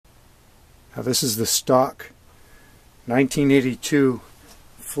Now this is the stock 1982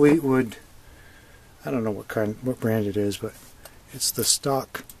 Fleetwood. I don't know what brand it is, but it's the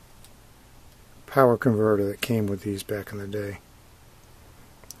stock power converter that came with these back in the day.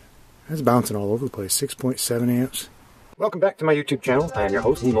 It's bouncing all over the place. 6.7 amps. Welcome back to my YouTube channel. I am your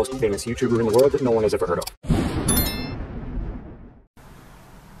host, the most famous YouTuber in the world that no one has ever heard of.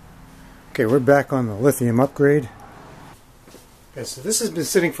 Okay, we're back on the lithium upgrade. Okay, so this has been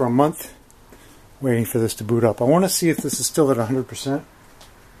sitting for a month, waiting for this to boot up. I want to see if this is still at 100%.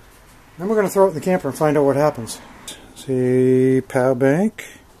 Then we're going to throw it in the camper and find out what happens. See, power bank.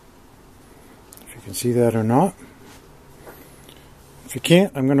 If you can see that or not. If you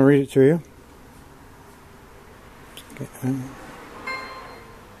can't, I'm going to read it to you. Okay.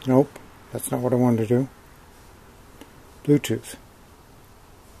 Nope, that's not what I wanted to do. Bluetooth.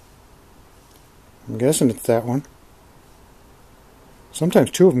 I'm guessing it's that one. Sometimes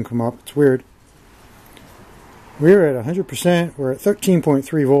two of them come up. It's weird. We're at 100%. We're at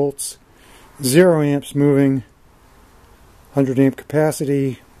 13.3 volts. 0 amps moving. 100 amp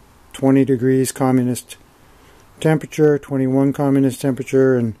capacity. 20 degrees communist temperature. 21 communist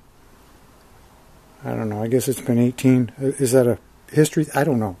temperature. And I don't know. I guess it's been 18. Is that a history? I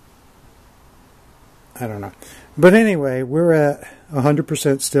don't know. I don't know. But anyway, we're at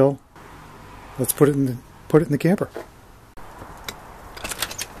 100% still. Let's put it in the camper.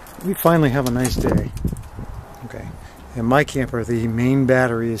 We finally have a nice day. Okay. In my camper, the main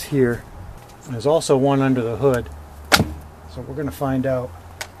battery is here. There's also one under the hood. So we're going to find out.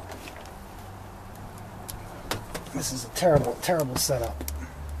 This is a terrible, terrible setup.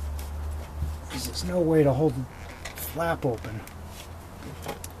 There's no way to hold the flap open.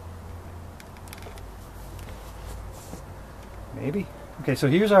 Maybe? Okay, so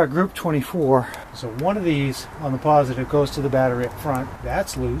here's our group 24. So one of these on the positive goes to the battery up front.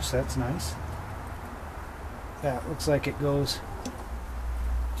 That's loose, that's nice. That looks like it goes...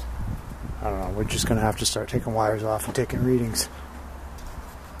 I don't know, we're just going to have to start taking wires off and taking readings.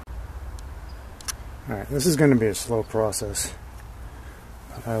 Alright, this is going to be a slow process.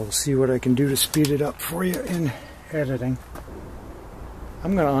 I will see what I can do to speed it up for you in editing.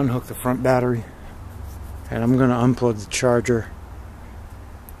 I'm going to unhook the front battery and I'm going to unplug the charger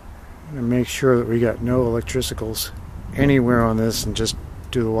and make sure that we got no electricals anywhere on this and just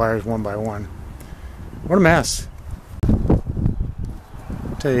do the wires one by one. What a mess.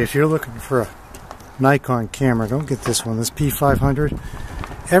 I'll tell you, if you're looking for a Nikon camera, don't get this one, this P500.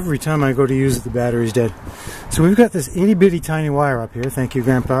 Every time I go to use it, the battery's dead. So we've got this itty bitty tiny wire up here. Thank you,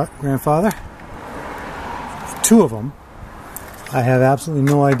 grandfather. Two of them. I have absolutely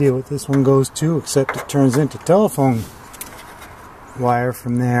no idea what this one goes to, except it turns into telephone wire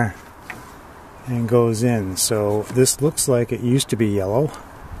from there and goes in. So this looks like it used to be yellow,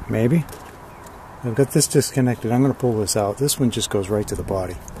 maybe. I've got this disconnected. I'm going to pull this out. This one just goes right to the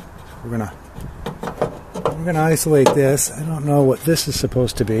body. We're going to isolate this. I don't know what this is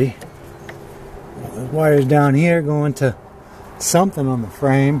supposed to be. The wires down here going to something on the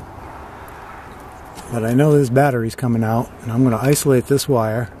frame. But I know this battery's coming out, and I'm going to isolate this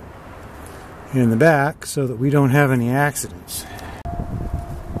wire in the back so that we don't have any accidents.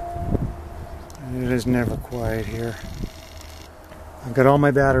 It is never quiet here. I've got all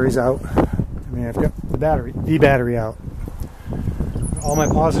my batteries out. I mean, I've got the battery out. All my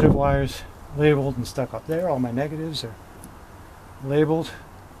positive wires labeled and stuck up there. All my negatives are labeled,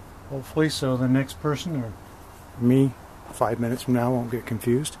 hopefully, so the next person or me 5 minutes from now won't get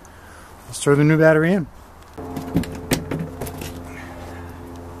confused. Let's throw the new battery in.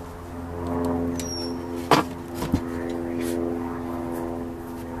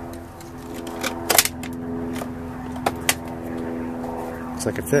 Looks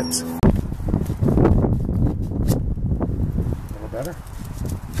like it fits. A little better.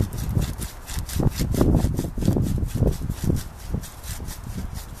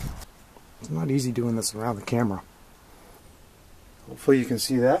 It's not easy doing this around the camera. Hopefully you can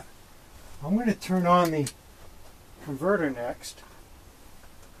see that. I'm going to turn on the converter next.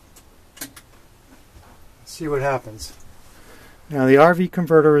 See what happens. Now the RV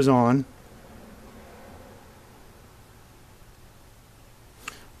converter is on.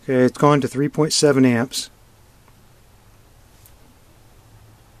 Okay, it's gone to 3.7 amps.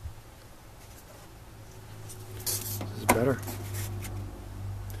 This is better.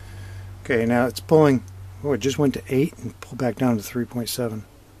 Okay, now it's pulling. Oh, it just went to 8 and pulled back down to 3.7.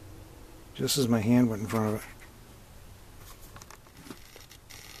 Just as my hand went in front of it.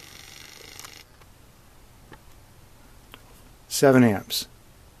 7 amps.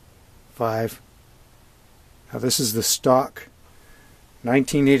 5. Now this is the stock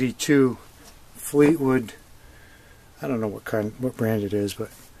 1982 Fleetwood, I don't know what brand it is, but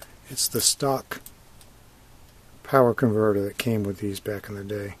it's the stock power converter that came with these back in the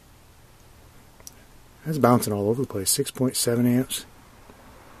day. That's bouncing all over the place. 6.7 amps.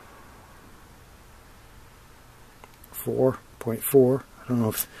 4.4. I don't know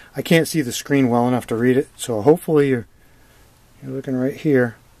if I can't see the screen well enough to read it, so hopefully you're looking right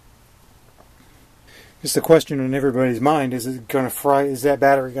here. Just the question in everybody's mind, is that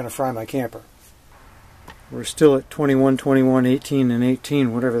battery going to fry my camper? We're still at 21, 21, 18, and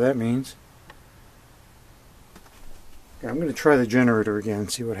 18, whatever that means. Okay, I'm going to try the generator again,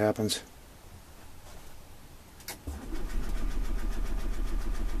 see what happens.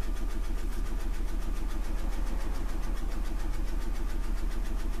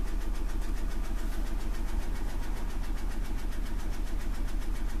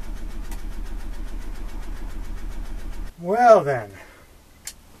 Well then,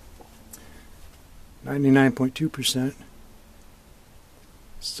 99.2%,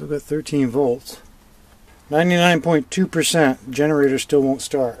 still got 13 volts, 99.2%, generator still won't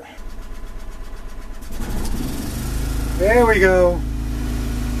start. There we go,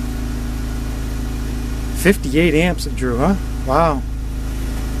 58 amps it drew, huh? Wow.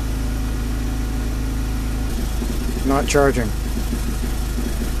 Not charging.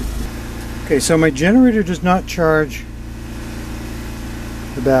 Okay, so my generator does not charge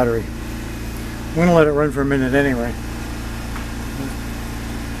the battery. I'm going to let it run for a minute anyway.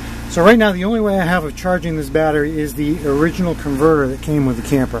 So right now the only way I have of charging this battery is the original converter that came with the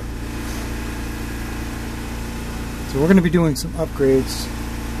camper. So we're going to be doing some upgrades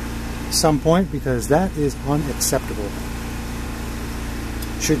at some point because that is unacceptable.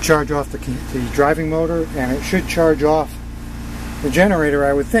 It should charge off the driving motor, and it should charge off the generator,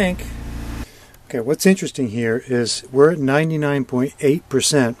 I would think. Okay, what's interesting here is we're at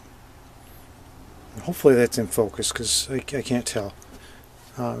 99.8%. Hopefully that's in focus because I can't tell.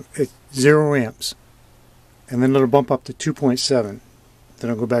 It's 0 amps. And then it'll bump up to 2.7. Then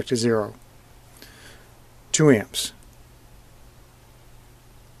it'll go back to 0. 2 amps.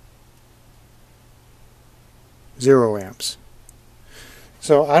 0 amps.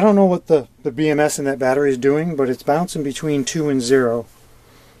 So I don't know what the BMS in that battery is doing, but it's bouncing between 2 and 0.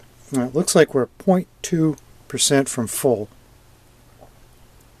 Now, it looks like we're 0.2% from full.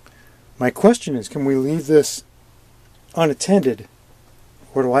 My question is, can we leave this unattended,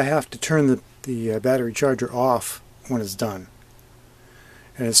 or do I have to turn the battery charger off when it's done?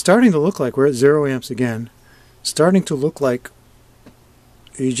 And it's starting to look like we're at 0 amps again. Starting to look like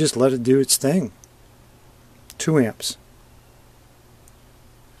you just let it do its thing. 2 amps.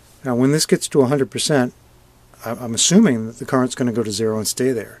 Now when this gets to 100%, I'm assuming that the current's going to go to 0 and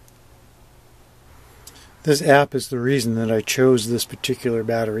stay there. This app is the reason that I chose this particular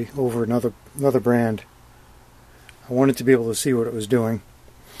battery over another brand. I wanted to be able to see what it was doing.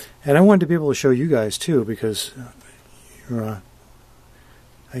 And I wanted to be able to show you guys too, because I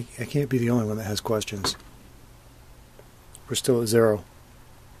can't be the only one that has questions. We're still at 0.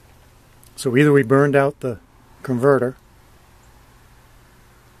 So either we burned out the converter,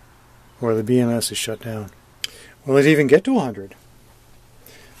 or the BMS is shut down. Will it even get to 100?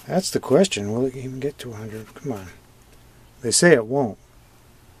 That's the question. Will it even get to 100? Come on. They say it won't,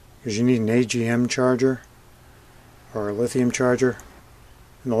 because you need an AGM charger or a lithium charger.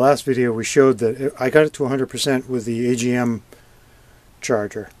 In the last video we showed that I got it to 100% with the AGM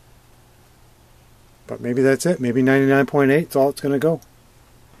charger. But maybe that's it. Maybe 99.8 is all it's going to go.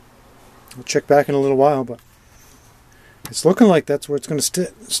 I'll check back in a little while, but it's looking like that's where it's going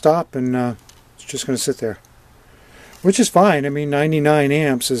to stop, and it's just going to sit there. Which is fine. I mean, 99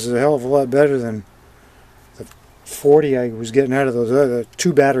 amps is a hell of a lot better than the 40 I was getting out of those other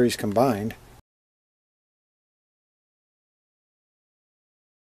 2 batteries combined.